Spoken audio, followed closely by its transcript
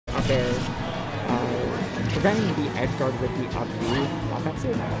air, preventing the edge guard with the up B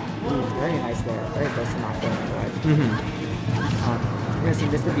offensive. Ooh, very nice there. Very close to not going the edge. We're going to see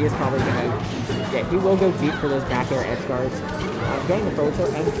Mr. B is probably going to... Yeah, he will go deep for those back air edge guards. Getting the forward tilt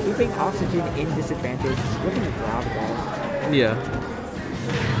and keeping Oxygen in disadvantage. Looking to grab though. Yeah.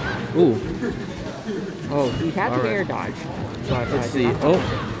 Ooh. Oh, he had the air dodge. But, let's see. Oh.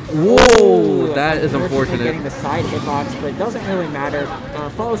 Whoa! That is unfortunate. Getting the side hitbox, but it doesn't really matter.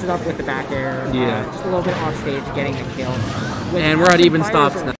 Follows it up with the back air. Yeah. Just a little bit off stage, getting the kill. And we're at even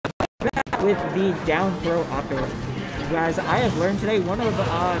stops now. With the down throw up air. As I have learned today, one of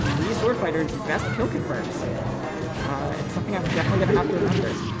the sword fighters' best kill confirms. It's something I'm definitely going to have to remember.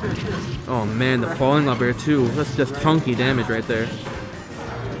 Oh man, the falling up air too. That's just chunky damage right there.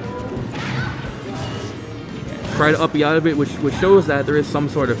 Try to up B out of it, which shows that there is some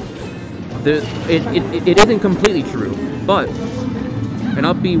sort of... It isn't completely true, but an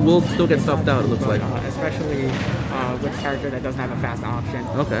up B will still get stuffed out, it looks like. Especially with a character that doesn't have a fast option.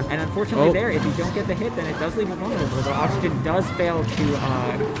 Okay. And unfortunately there, if you don't get the hit, then it does leave it vulnerable. The Oxygen does fail to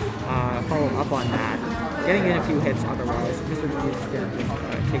follow up on that. Getting in a few hits otherwise. Mr. B is going to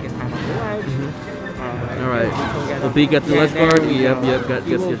take his time on the ledge. Alright. Will B get the ledge guard? Yep, got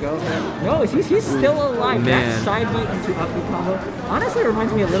yes. No, he's still alive. Man. That side beat into up B combo honestly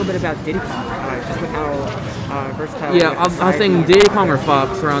reminds me a little bit about Diddy Kong, just with how versatile. Yeah, I was thinking Diddy Kong or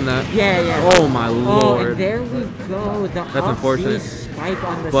Fox around that. Yeah. Oh my lord. And there we go. That's unfortunate. Spike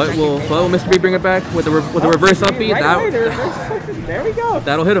on the but will Mr. B bring it back with a reverse up B? There we go.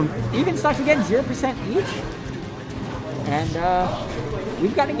 That'll hit him. Even stock again, 0% each. And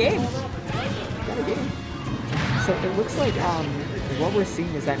we've got a game. So it looks like what we're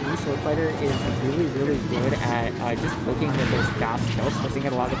seeing is that new sword fighter is really, really good at just poking with those fast tilts. We're seeing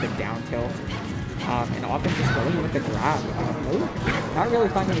it a lot with the down tilt. And often just going with the grab. Not really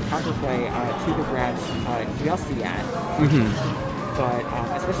finding any counterplay to the grabs just yet. But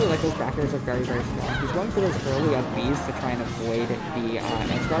especially like those backers are very, very strong. He's going for those early up Bs to try and avoid the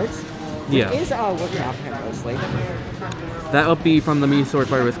edge guards. Yeah. It is working out for him mostly. That up B from the mini sword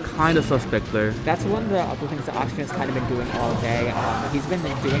fighter was kind of suspect there. That's one of the other things that Oxygen has kind of been doing all day. He's been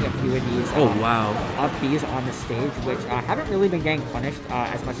doing a few of these up Bs on the stage, which haven't really been getting punished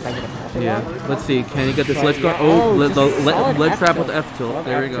as much as I would have thought. Yeah. Let's see. Can he get this ledge guard? Oh, the ledge trap with the F tilt.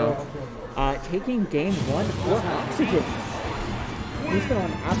 There we go. Taking game 1 for Oxygen. He's been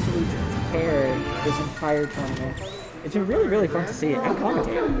on absolute tear this entire tournament. It's been really, really fun to see and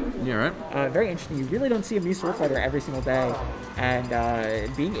commentate. Yeah, right. Very interesting. You really don't see a Mii sword fighter every single day, and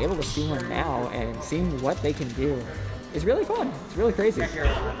being able to see one now and seeing what they can do is really fun. It's really crazy.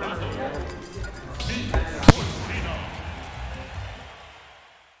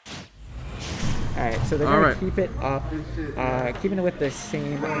 Alright, so they're going to keep it up, keeping it with the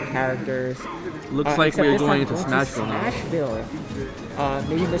same characters. Looks like we're going into Smashville now.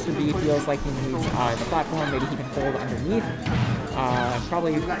 Maybe Mr. B feels like he needs the platform, maybe he can hold underneath.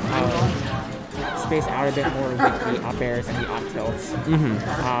 Probably space out a bit more with the up airs and the up tilts.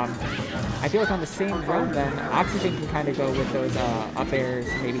 I feel like on the same run then, Oxygen can kind of go with those up airs,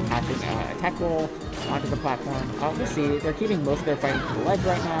 maybe catching a tech roll onto the platform. We'll see. They're keeping most of their fighting to the ledge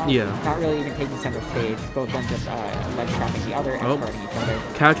right now. Yeah. Not really even taking center stage. Both of them just ledge trapping the other and guarding each other.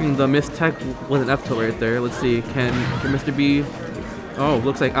 Catching the missed tech with an F tilt right there. Let's see. Can Mr. B... Oh,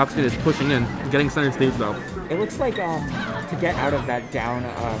 looks like Oxygen is pushing in, getting center stage though. It looks like to get out of that down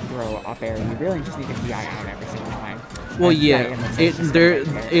throw up air, you really just need to DI out every single time. Well, yeah,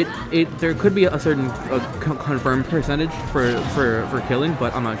 there could be a certain confirmed percentage for killing,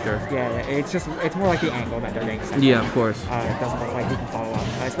 but I'm not sure. Yeah, it's more like the angle that they're getting sent. Yeah, of course. It doesn't look like he can follow up,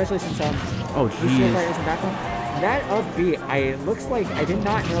 especially since oh jeez. That up B, looks like I did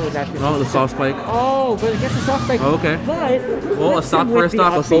not know that. The soft spike. Oh, but it gets a soft spike. Oh, okay. But well, a stop for a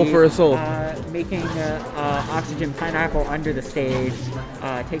stop, a soul for a soul. Making Oxygen pineapple under the stage,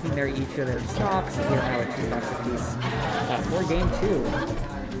 taking each of their stocks. Here now at $2 apiece for game 2.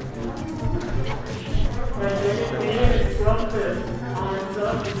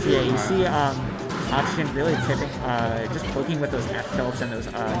 So yeah, you see Oxygen really tipping, just poking with those F tilts and those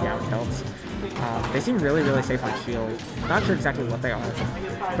down tilts. They seem really, really safe on shield. Not sure exactly what they are.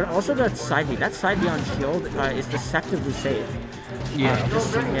 But also that side B. That side B on shield is deceptively safe. Yeah.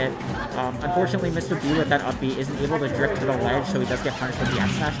 Just seeing it. Unfortunately, Mr. B with that up B isn't able to drift to the ledge, so he does get punished with the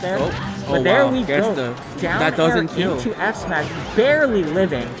F smash there. But there we go. Down that doesn't kill. Into F smash, barely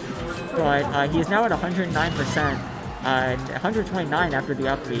living. But he is now at 109%. 129 after the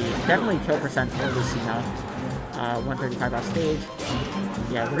up B. Definitely kill percent for Lucina. 135 off stage.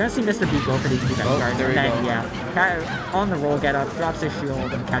 Yeah, we're gonna see Mr. B go for the defense guard, there and you then go. yeah, on the roll, get up, drops his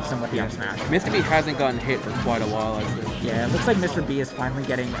shield, and catch them with the up smash. Mr. B hasn't gotten hit for quite a while, I think. Yeah, it looks like Mr. B is finally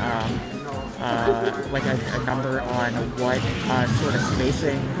getting like a number on what sort of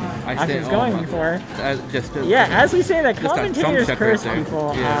spacing he's going for. As we say that, commentators curse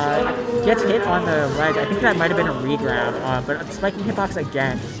people. Gets hit on the ledge. I think that might have been a regrab, but spiking hitbox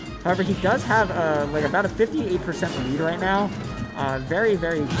again. However, he does have like about a 58% lead right now. Very,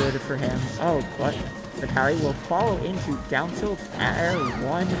 very good for him. Oh, but the carry will follow into down tilt, air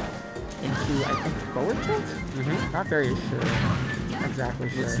one, into, I think, forward tilt? Not very sure. Exactly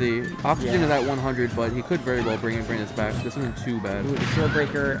sure. Let's see. Oxygen is at 100, but he could very well bring this back. This isn't too bad. Ooh, the shield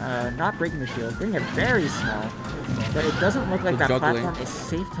breaker, not breaking the shield, bringing it very small. But it doesn't look like that platform is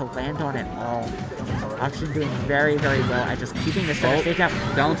safe to land on at all. Oxygen doing very, very well at just keeping the center stage out.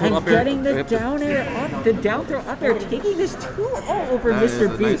 Down throw up air. Getting the down air up, the down throw up air, taking this 2-0 over Mr.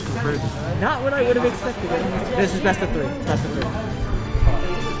 B. Nice. Not what I would have expected. This is best of 3. Best of 3.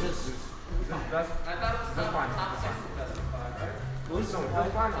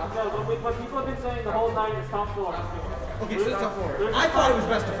 But people have been saying the whole night is top 4. Okay, so it's top 4. I thought it was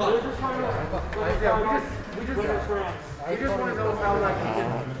best of 5. We just want to know how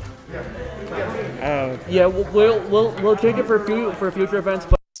Yeah, we'll take it for future events.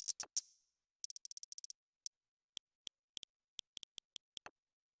 But